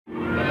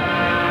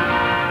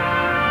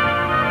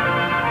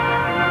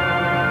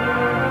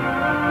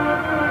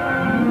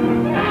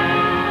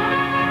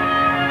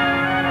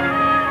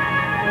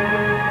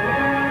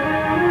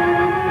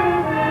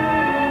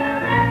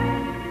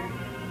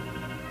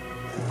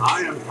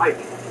I am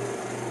Titan,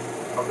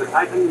 of the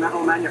Titan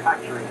Metal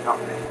Manufacturing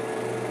Company.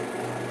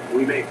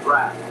 We make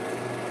brass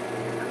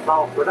and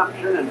solve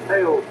production and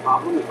sales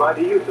problems by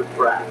the use of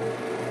brass.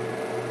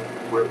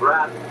 We're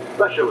brass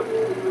specialists.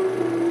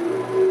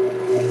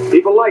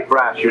 People like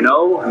brass, you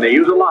know, and they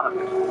use a lot of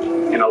it,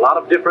 in a lot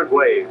of different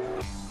ways.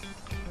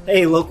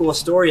 Hey, Local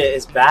Historia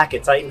is back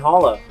at Titan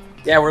Hollow.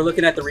 Yeah, we're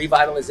looking at the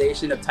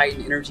revitalization of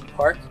Titan Energy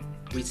Park.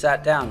 We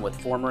sat down with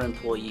former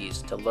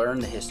employees to learn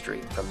the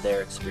history from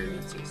their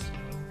experiences.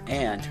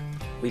 And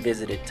we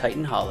visited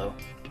Titan Hollow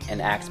and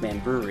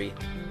Axemann Brewery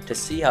to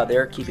see how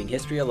they're keeping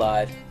history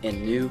alive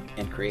in new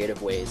and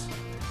creative ways.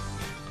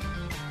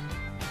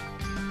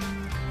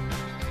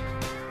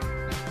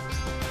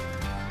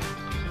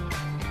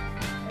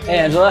 Hey,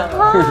 Angela.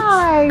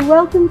 Hi,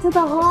 welcome to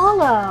the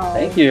Hollow.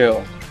 Thank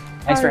you.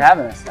 Thanks for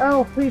having us.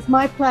 Oh, please,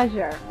 my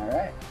pleasure. All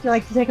right. Would you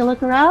like to take a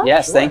look around?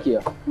 Yes, Sure. thank you.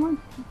 Come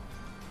on.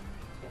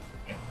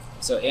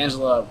 So,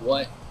 Angela,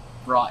 what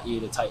brought you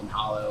to Titan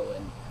Hollow,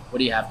 and what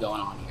do you have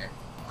going on here?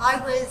 I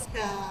was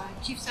the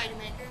chief cider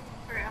maker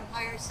for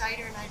Empire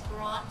Cider, and I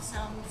brought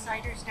some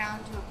ciders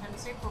down to a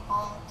Pensacola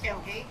football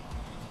tailgate.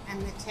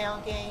 And the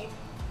tailgate,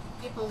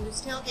 people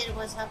whose tailgate it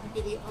was happened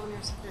to be the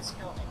owners of this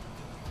building.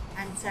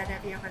 And said,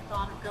 have you ever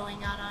thought of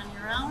going out on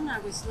your own? I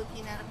was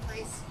looking at a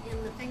place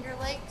in the Finger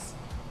Lakes,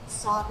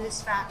 saw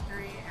this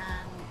factory,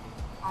 and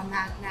on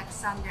that next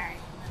Sunday,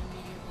 and then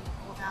immediately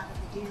pulled out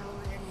of the deal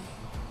in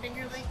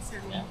Finger Lakes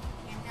and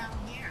came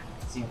down here.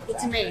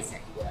 It's amazing.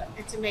 Yeah.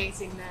 It's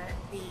amazing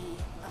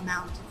the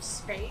amount of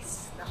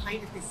space, the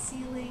height of the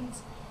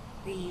ceilings,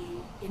 the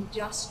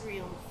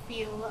industrial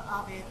feel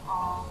of it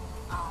all,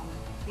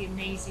 the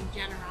amazing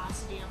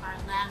generosity of our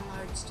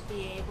landlords to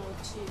be able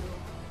to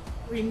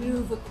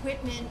remove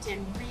equipment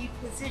and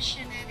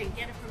reposition it and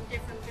get it from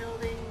different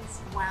buildings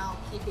while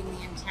keeping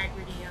the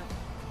integrity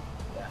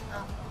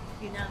of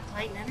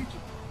Titan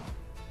Energy.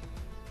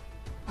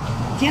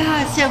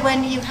 Yeah, so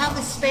when you have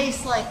a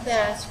space like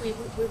this, we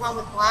went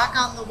with black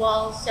on the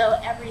walls so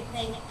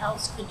everything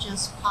else could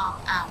just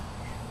pop out.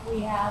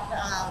 We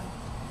have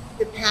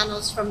the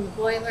panels from the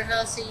boiler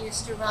house that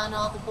used to run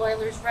all the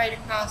boilers right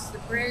across the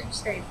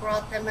bridge. They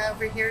brought them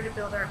over here to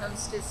build our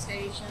hostess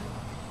station.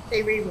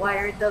 They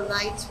rewired the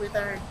lights with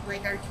our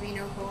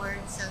Arduino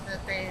board so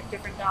that they had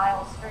different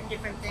dials to turn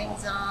different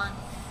things on.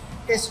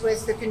 This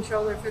was the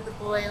controller for the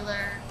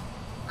boiler.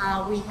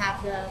 We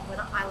have what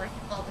I like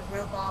to call the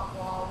robot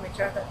wall, which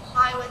are the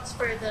pilots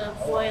for the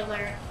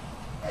boiler.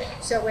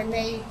 So when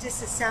they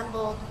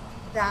disassembled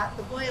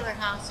the boiler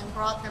house and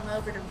brought them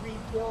over to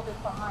rebuild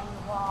it behind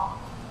the wall,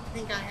 I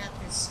think I had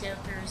the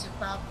stokers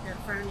above the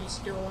furnace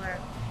door,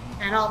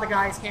 and all the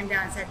guys came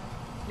down and said,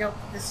 nope,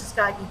 this is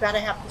got, you gotta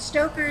have the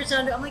stokers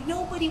under. I'm like,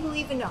 nobody will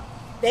even know.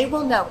 They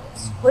will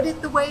notice. Put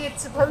it the way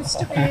it's supposed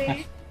to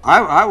be.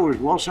 I was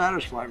well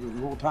satisfied with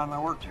the whole time I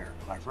worked here,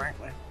 quite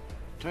frankly.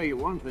 I'll tell you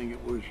one thing,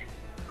 it was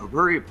a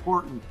very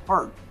important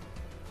part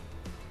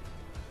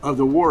of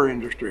the war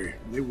industry.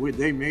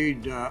 They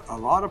made a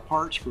lot of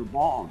parts for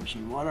bombs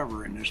and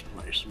whatever in this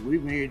place. We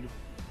made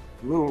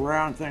little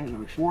round things and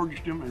we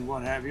forged them and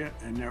what have you,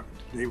 and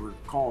they were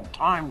called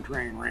time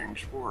train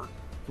rings for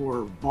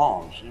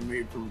bombs, and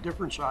made from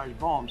different sized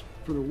bombs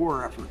for the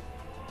war effort.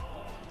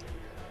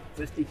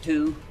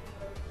 52,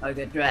 I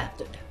got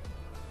drafted.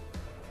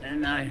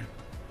 Then I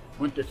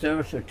went to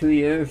service for 2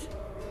 years,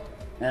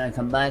 and I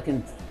come back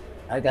and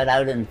I got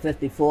out in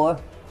 54.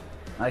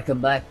 I come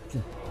back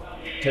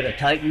to the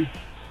Titan,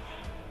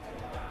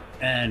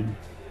 and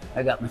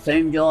I got my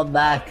same job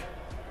back.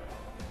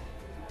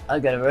 I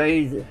got a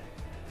raise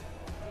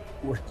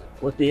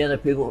with the other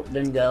people that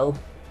didn't go,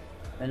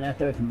 and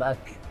after I come back,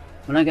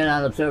 when I got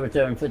out of service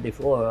there in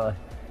 54,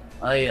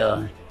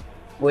 I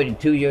waited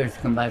 2 years to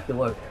come back to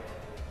work.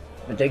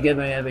 But they gave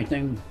me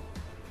everything,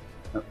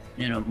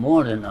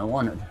 more than I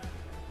wanted.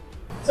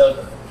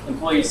 So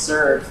employees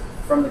served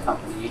from the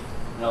company,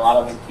 and a lot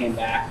of them came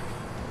back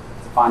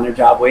to find their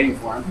job waiting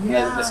for them.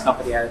 Yeah. This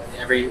company had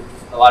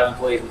a lot of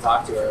employees we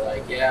talked to are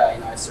like,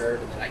 I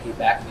served, and then I came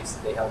back and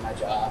they held my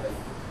job, and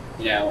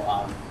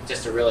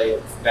just a really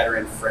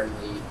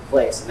veteran-friendly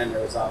place. And then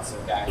there was also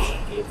guys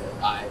that gave their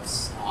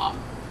lives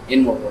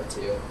in World War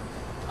II, and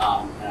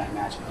I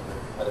imagine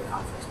other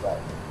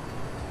conflicts.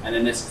 And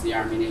then this is the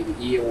Army Navy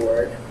E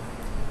Award.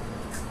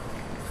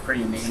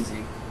 Pretty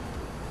amazing.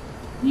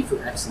 E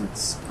for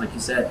excellence, like you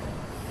said.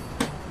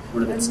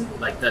 One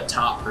of the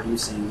top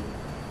producing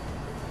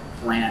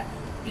plant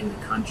in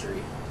the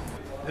country.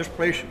 This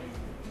place,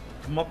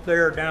 from up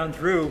there down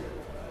through,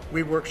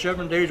 we worked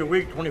 7 days a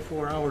week,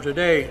 24 hours a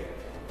day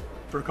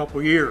for a couple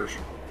of years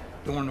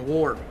during the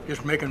war,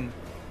 just making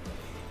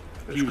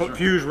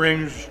fuse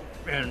rings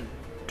and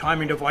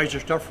timing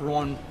devices, stuff for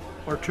on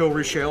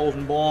artillery shells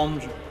and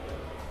bombs,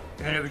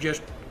 and it was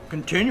just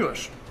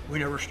continuous. We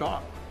never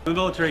stopped. The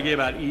military gave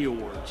out E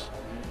awards,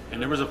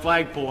 and there was a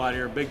flagpole out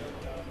here, a big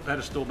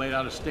pedestal made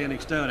out of standing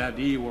stone, had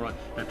the E award on.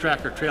 A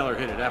tractor trailer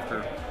hit it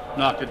after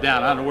knocked it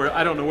down.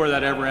 I don't know where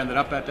that ever ended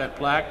up at that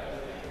plaque,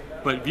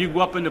 but if you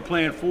go up into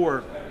Plan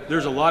 4,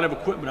 there's a lot of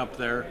equipment up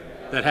there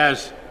that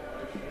has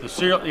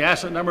The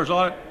asset numbers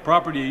on it,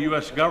 property of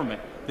U.S.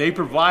 government. They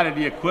provided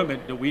the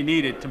equipment that we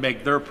needed to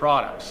make their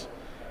products.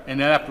 And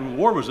then after the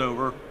war was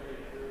over,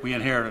 we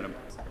inherited them.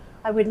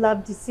 I would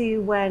love to see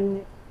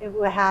when it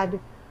had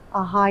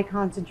a high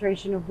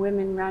concentration of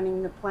women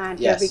running the plant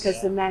here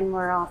because the men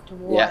were off to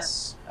war.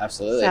 Yes,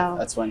 absolutely. So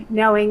that's when.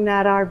 Knowing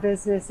that our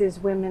business is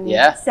women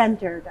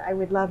centered, I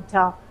would love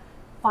to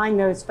find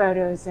those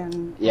photos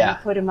and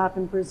put them up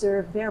and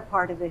preserve their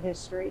part of the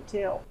history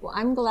too. Well,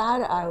 I'm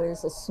glad I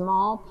was a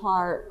small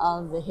part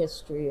of the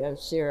history of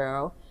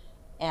Cerro,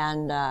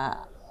 and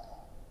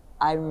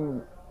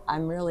I'm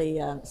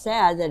really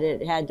sad that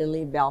it had to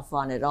leave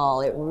Bellefonte at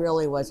all. It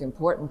really was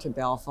important to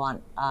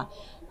Bellefonte.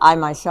 I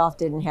myself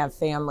didn't have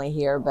family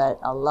here, but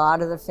a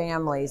lot of the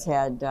families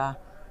had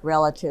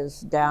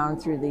relatives down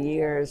through the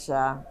years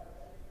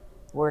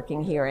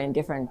working here in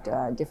different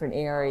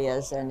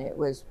areas, and it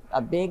was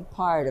a big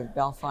part of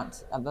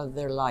Bellefonte, of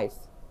their life.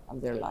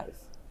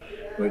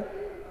 But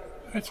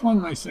that's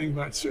one nice thing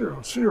about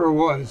Cerro. Cerro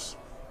was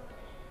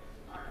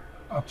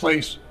a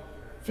place,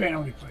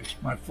 family place.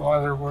 My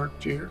father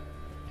worked here.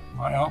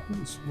 My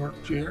uncles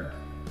worked here,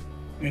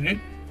 and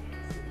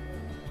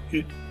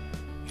it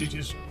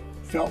just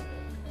felt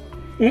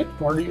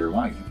part of your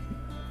life.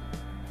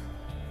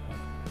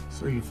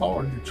 So you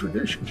followed your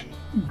tradition.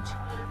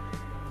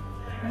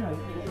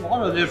 A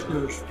lot of this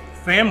was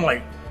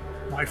family.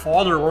 My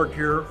father worked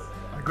here,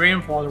 my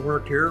grandfather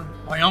worked here,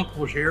 my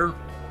uncle was here,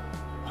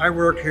 I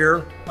worked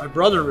here, my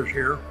brother was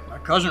here, my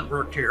cousin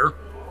worked here.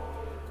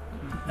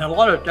 And a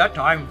lot of at that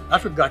time,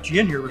 that's what got you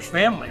in here was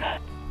family.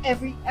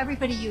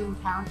 Everybody you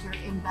encounter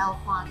in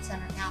Bellefonte,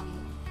 Centre County,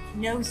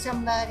 knows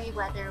somebody,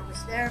 whether it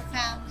was their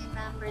family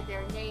member,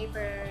 their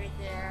neighbor,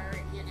 their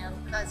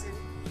cousin,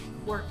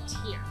 worked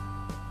here.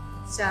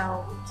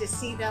 So to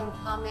see them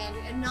come in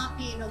and not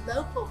being a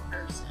local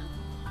person,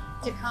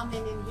 to come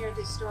in and hear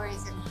the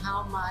stories and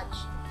how much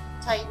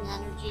Titan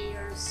Energy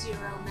or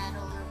Cerro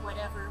Metal or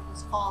whatever it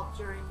was called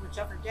during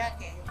whichever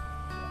decade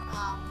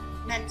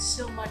meant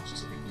so much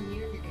to the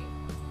community,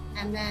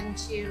 and then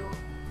to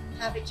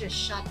have it just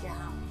shut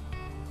down.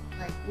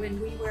 Like when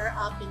we were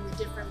up in the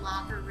different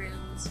locker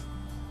rooms,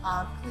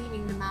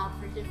 cleaning them out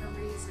for different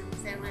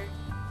reasons, there were,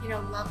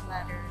 love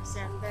letters,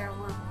 and there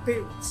were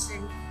boots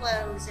and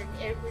clothes, and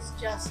it was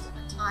just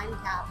a time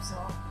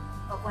capsule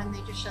of when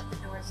they just shut the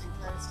doors and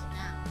closed it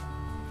down.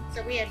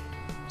 So we had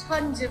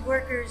tons of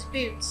workers'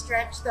 boots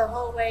stretched the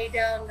whole way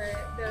down the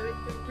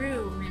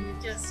room, and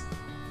it just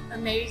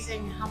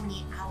amazing how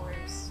many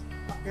hours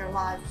of their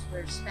lives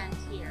were spent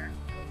here.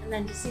 And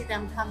then to see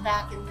them come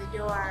back in the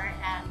door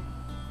and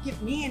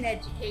give me an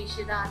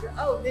education on,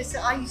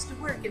 I used to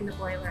work in the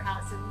boiler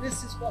house, and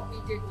this is what we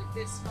did with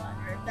this one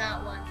or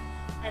that one,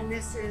 and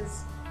this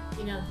is,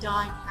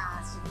 die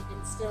cast, and you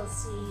can still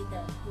see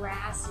the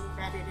grass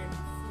embedded in the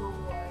floor.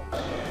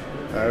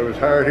 I was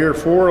hired here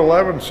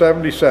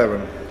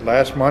 4/11/77.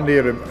 Last Monday,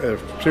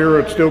 if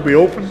Cerro would still be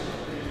open,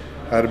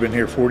 I'd have been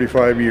here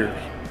 45 years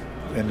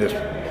in this.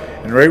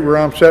 And right where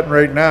I'm sitting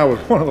right now was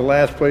one of the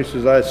last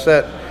places I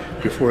sat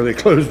before they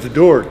closed the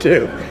door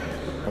too.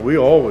 We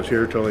all was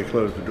here till they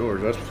closed the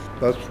doors.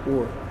 That's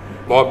for.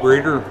 Bob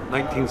Breeder,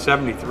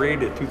 1973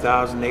 to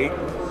 2008.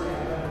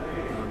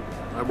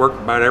 I worked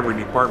about every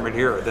department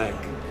here, I think.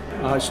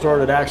 I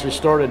actually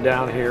started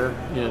down here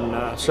in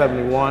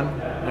 71,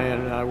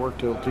 and I worked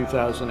till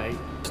 2008.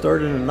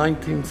 Started in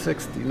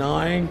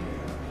 1969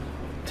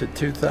 to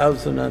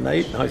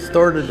 2008, and I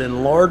started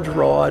in large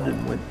rod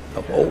and went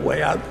the whole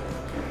way out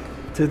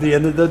to the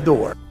end of the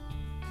door.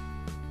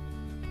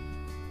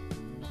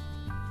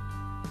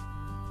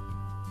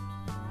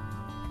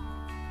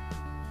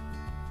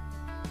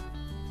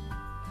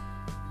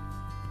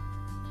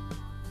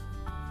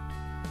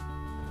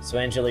 So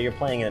Angela, you're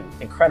playing an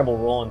incredible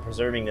role in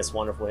preserving this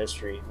wonderful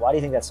history. Why do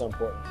you think that's so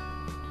important?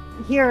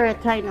 Here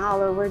at Titan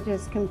Hollow, we're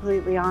just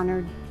completely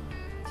honored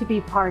to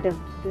be part of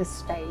this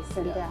space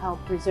and to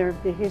help preserve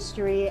the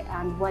history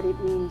and what it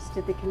means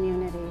to the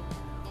community,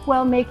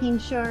 while making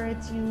sure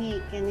it's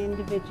unique and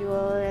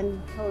individual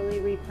and totally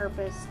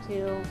repurposed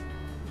to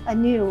a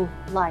new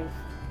life.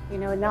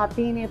 Not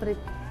being able to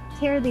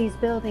tear these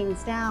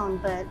buildings down,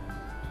 but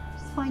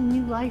just find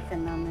new life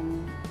in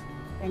them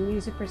and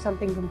use it for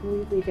something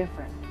completely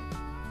different.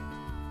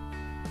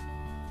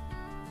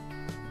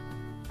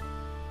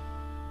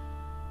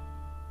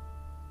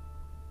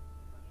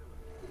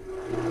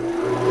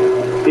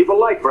 People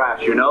like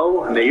brass,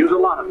 and they use a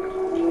lot of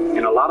it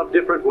in a lot of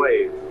different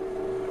ways.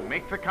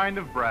 Make the kind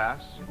of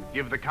brass,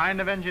 give the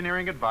kind of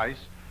engineering advice,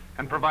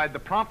 and provide the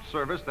prompt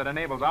service that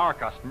enables our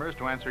customers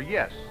to answer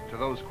yes to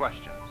those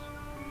questions.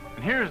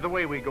 And here's the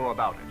way we go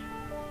about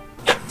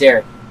it.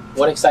 Derek,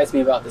 what excites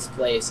me about this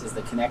place is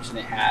the connection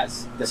it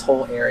has. This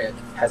whole area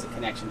has a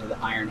connection to the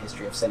iron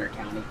history of Centre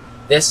County.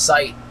 This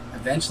site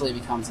eventually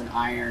becomes an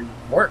iron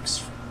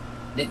works,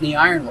 Nittany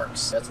Iron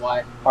Works. That's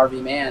why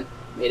Harvey Mann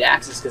made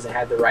axes, because it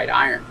had the right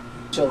iron.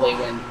 Actually,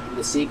 when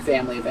the Sieg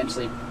family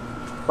eventually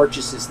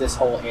purchases this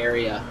whole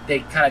area, they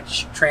kind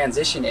of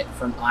transition it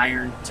from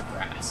iron to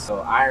brass.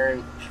 So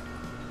iron,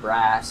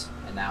 brass,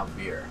 and now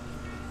beer.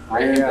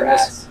 Iron here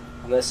brass.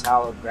 on this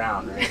hallowed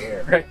ground right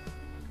here. Right.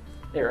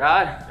 Hey,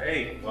 Rod.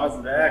 Hey,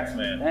 welcome to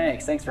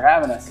Axemann. Thanks for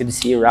having us. Good to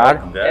see you, Rod.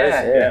 Welcome to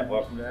Axemann. Yeah,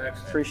 welcome to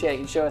Axemann. Appreciate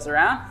you show us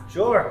around.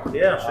 Sure.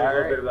 Yeah, I'll show you a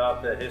little bit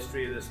about the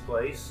history of this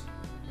place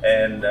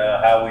and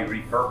how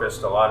we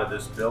repurposed a lot of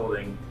this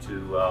building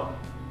to,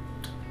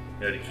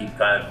 to keep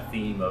kind of the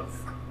theme of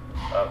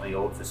the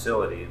old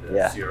facility,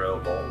 the Cerro,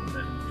 molten,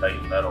 and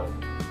Titan metal.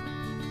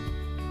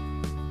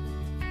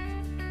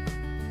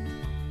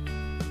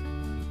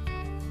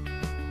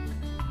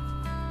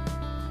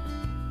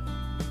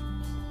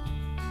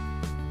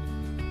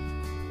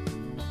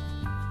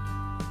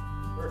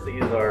 First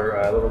thing is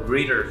our little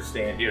greeter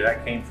stand here.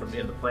 That came from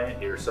in the plant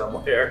here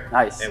somewhere.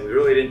 Nice. And we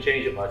really didn't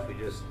change it much. We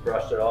just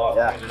brushed it off,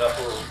 cleaned it up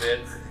a little bit.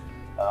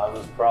 It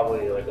was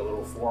probably like a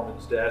little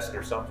foreman's desk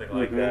or something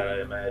like that,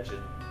 I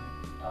imagine.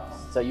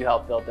 So you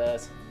helped build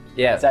those?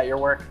 Yeah. Is that your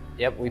work?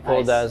 Yep, we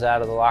pulled those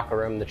out of the locker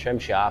room, the trim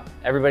shop.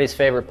 Everybody's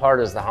favorite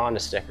part is the Honda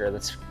sticker.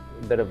 That's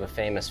a bit of a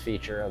famous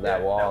feature of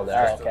that wall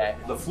there. Okay.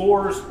 The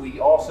floors we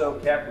also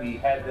kept. We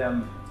had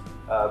them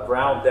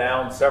ground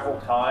down several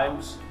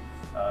times.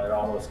 It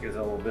almost gives it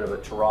a little bit of a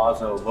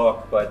terrazzo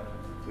look, but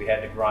we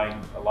had to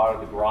grind a lot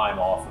of the grime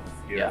off of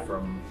here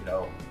from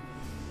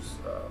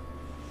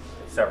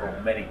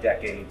many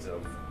decades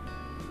of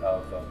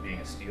being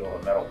a steel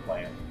and metal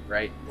plant.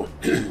 Right.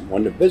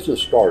 When the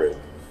business started,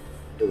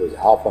 it was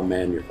Alpha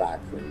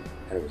Manufacturing,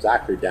 and it was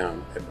actually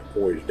down at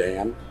McCoy's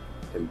Dam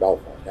in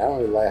Belfort. That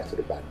only lasted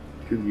about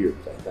 2 years,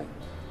 I think,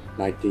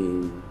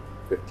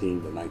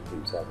 1915 to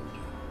 1917.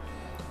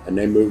 And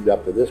they moved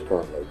up to this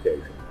current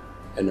location.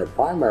 And their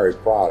primary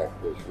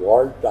product was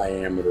large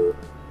diameter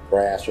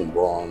brass and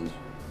bronze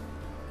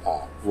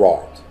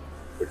rods,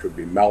 which would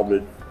be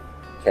melted,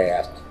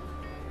 cast,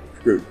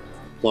 extruded.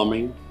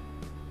 Plumbing,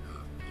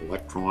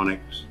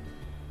 electronics,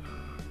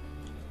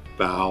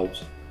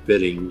 valves,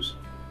 fittings.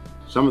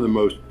 Some of the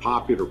most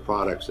popular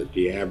products that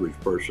the average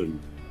person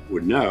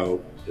would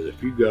know is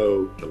if you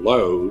go to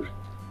Lowe's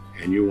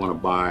and you want to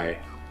buy a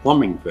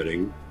plumbing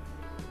fitting,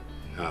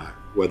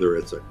 whether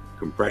it's a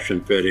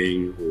compression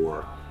fitting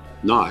or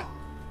not,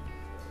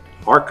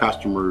 our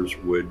customers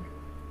would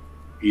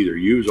either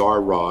use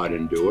our rod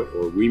and do it,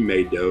 or we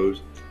made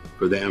those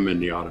for them in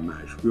the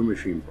automatic screw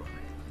machine product.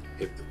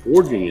 If the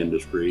forging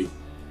industry,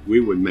 we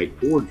would make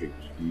forgings.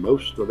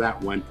 Most of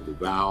that went to the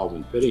valve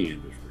and fitting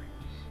industry.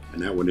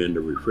 And that went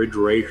into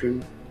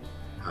refrigeration,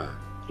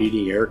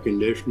 heating, air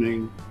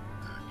conditioning,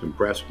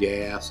 compressed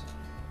gas.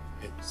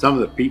 And some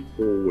of the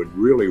people would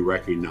really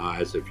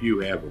recognize if you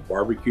have a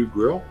barbecue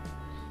grill,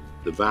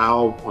 the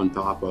valve on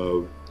top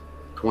of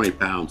a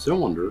 20-pound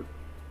cylinder,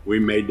 we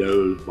made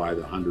those by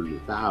the hundreds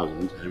of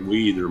thousands, and we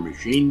either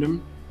machined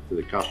them to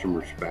the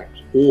customer specs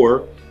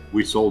or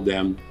we sold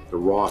them to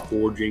raw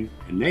forging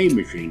and they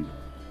machined them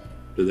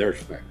to their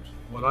specs.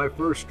 When I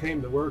first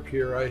came to work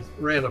here, I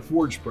ran a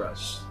forge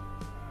press.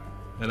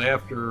 And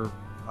after,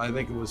 I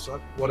think it was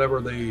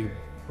whatever the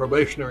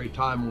probationary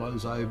time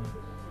was,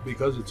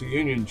 because it's a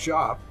union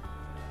shop,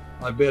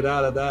 I bid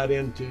out of that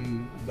into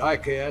die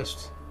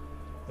cast.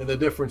 And the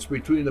difference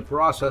between the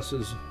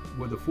processes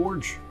with a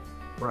forge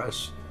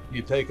press,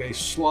 you take a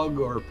slug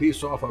or a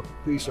piece off a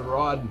piece of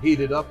rod and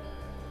heat it up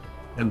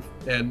and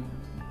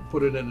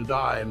put it in a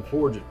die and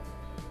forge it.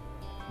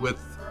 With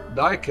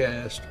die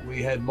cast,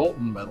 we had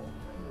molten metal,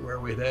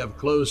 where we'd have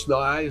closed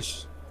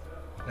dies,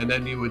 and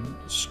then you would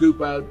scoop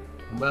out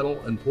the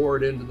metal and pour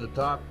it into the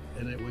top,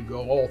 and it would go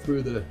all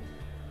through the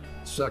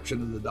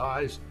section of the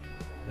dies.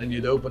 Then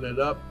you'd open it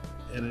up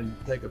and then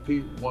take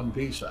one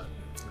piece out,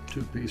 or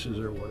 2 pieces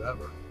or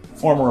whatever.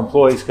 Former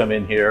employees come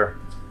in here.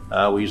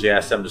 We usually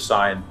ask them to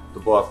sign the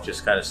book,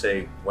 just kind of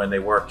say when they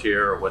worked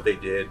here or what they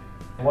did.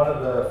 One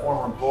of the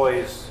former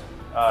employees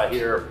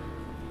here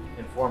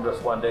informed us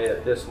one day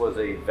that this was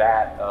a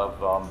vat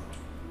of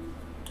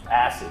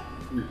acid.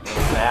 It was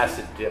an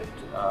acid dipped,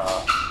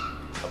 a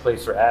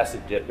place for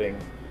acid dipping,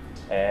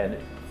 and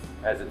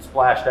as it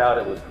splashed out,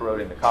 it was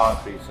corroding the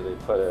concrete, so they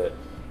put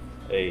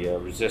a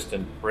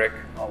resistant brick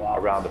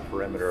around the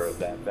perimeter of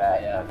that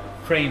vat.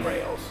 Crane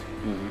rails.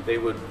 They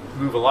would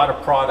move a lot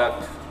of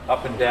product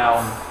up and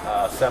down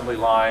assembly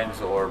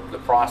lines or the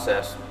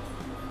process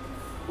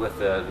with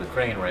the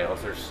crane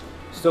rails. There's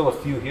still a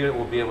few here that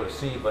we'll be able to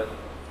see, but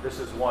this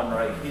is one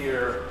right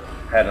here.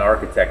 Had an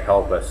architect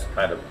help us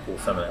kind of pull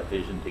some of that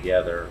vision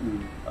together.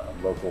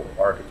 Local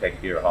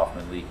architect here,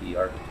 Hoffman Leakey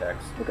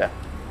Architects. Okay.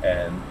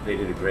 And they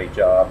did a great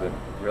job, and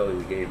really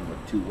we gave them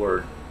a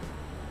 2-word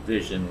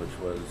vision, which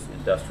was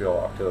Industrial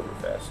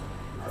Oktoberfest.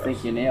 I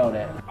think you nailed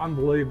it.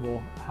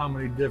 Unbelievable how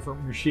many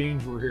different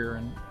machines were here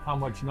and how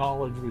much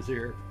knowledge was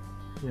here,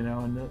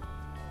 and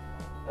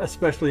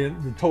especially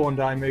the tool and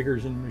die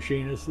makers and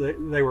machinists,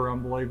 they were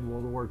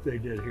unbelievable, the work they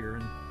did here.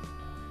 And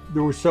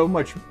there was so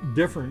much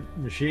different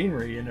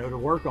machinery, to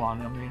work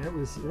on. I mean, it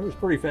was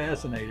pretty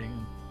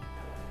fascinating.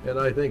 And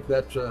I think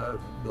that's the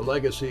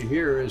legacy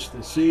here is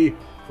to see,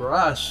 for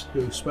us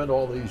who spent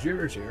all these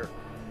years here,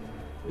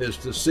 is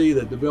to see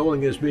that the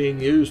building is being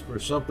used for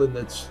something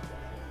that's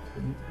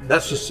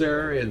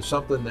necessary and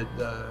something that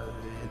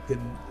it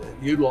can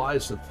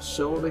utilize the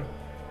facility.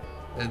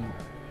 And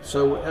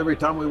so every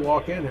time we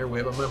walk in here, we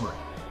have a memory.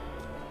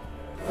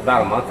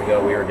 About a month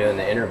ago, we were doing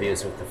the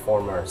interviews with the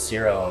former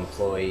Cerro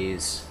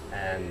employees,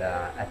 and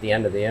at the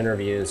end of the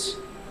interviews,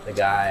 the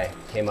guy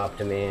came up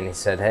to me and he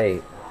said,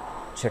 "Hey,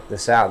 check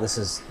this out. This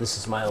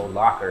is my old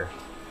locker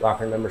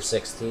number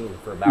 16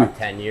 for about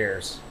 10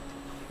 years."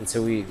 And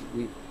so we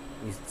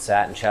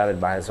sat and chatted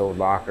by his old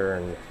locker,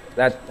 and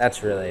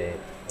that's really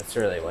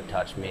what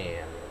touched me,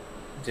 and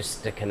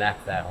just to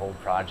connect that whole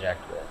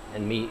project with,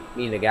 and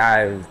meet a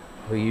guy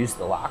who used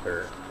the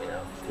locker, you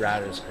know,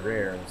 throughout his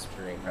career. It's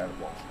pretty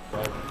incredible.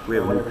 We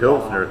have a new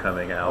Pilsner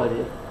coming out.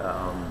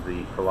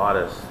 The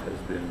Pilatus has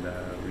been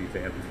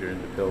revamped if you're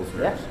into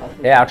Pilsners.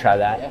 Yeah, I'll try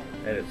that.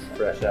 And it's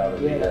fresh out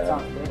of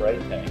the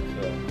bright tank.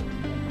 So.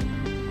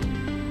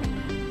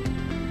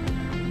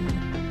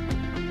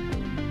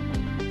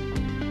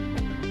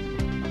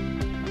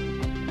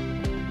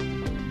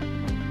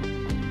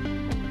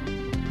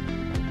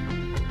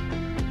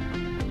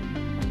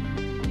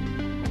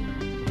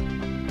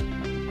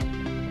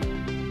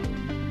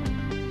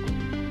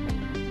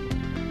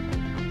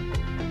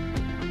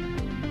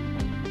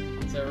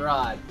 So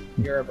Rod,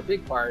 you're a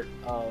big part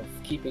of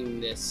keeping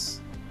this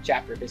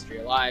chapter of history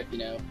alive, you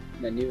know,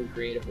 in a new and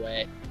creative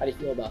way. How do you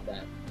feel about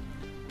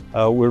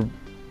that? We're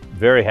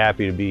very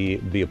happy to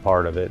be a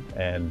part of it,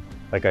 and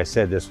like I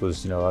said, this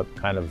was, you know,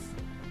 kind of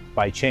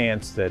by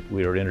chance that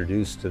we were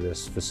introduced to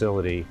this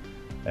facility,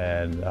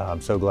 and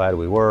I'm so glad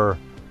we were.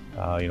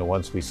 You know,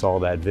 once we saw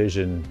that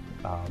vision,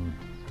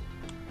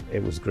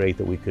 it was great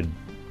that we could,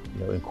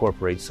 you know,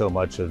 incorporate so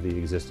much of the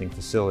existing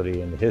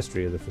facility and the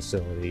history of the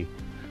facility.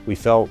 We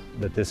felt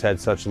that this had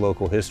such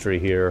local history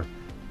here.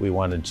 We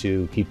wanted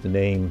to keep the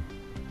name.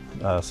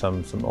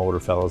 Some older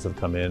fellows have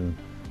come in,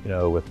 you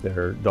know, with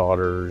their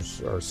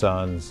daughters or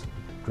sons,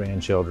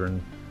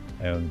 grandchildren,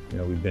 and, you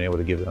know, we've been able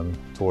to give them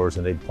tours,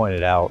 and they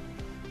pointed out,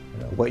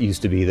 you know, what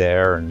used to be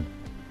there, and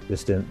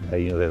this didn't,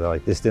 you know, they're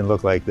like, this didn't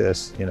look like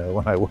this, you know,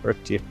 when I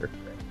worked here.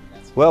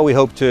 Well, we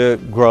hope to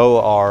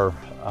grow our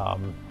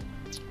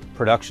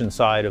production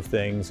side of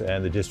things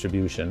and the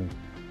distribution.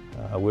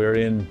 We're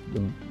in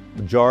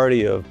the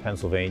majority of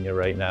Pennsylvania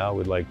right now.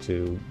 We'd like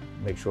to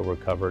make sure we're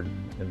covered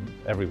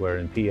everywhere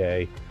in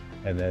PA,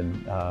 and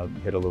then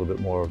hit a little bit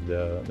more of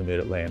the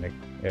Mid-Atlantic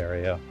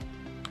area.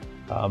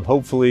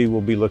 Hopefully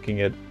we'll be looking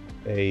at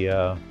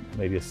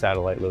maybe a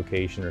satellite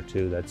location or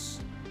two. That's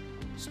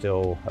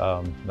still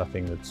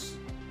nothing that's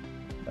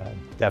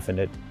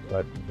definite,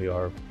 but we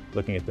are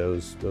looking at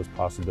those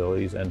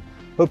possibilities, and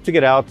hope to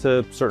get out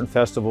to certain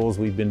festivals.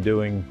 We've been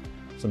doing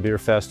some beer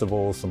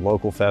festivals, some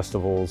local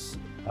festivals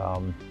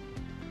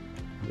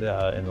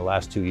in the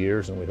last 2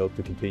 years, and we hope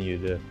to continue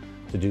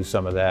to do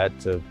some of that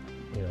to,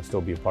 you know,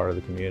 still be a part of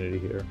the community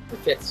here.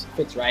 It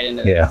fits right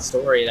into that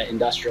story, that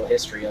industrial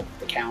history of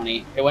the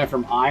county. It went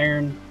from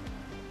iron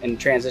and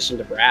transitioned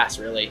to brass,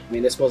 really. I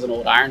mean, this was an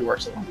old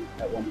ironworks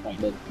at one point,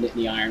 the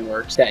Nittany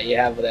Ironworks. That you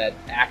have that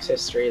axe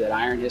history, that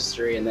iron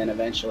history, and then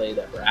eventually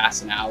that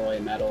brass and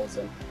alloy metals,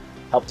 and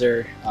helped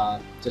her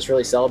just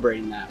really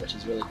celebrating that, which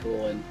is really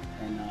cool, and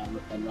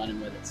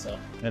running with it. So.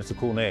 And it's a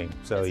cool name,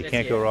 so you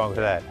can't go wrong with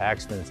that.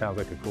 Axemann sounds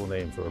like a cool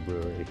name for a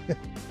brewery.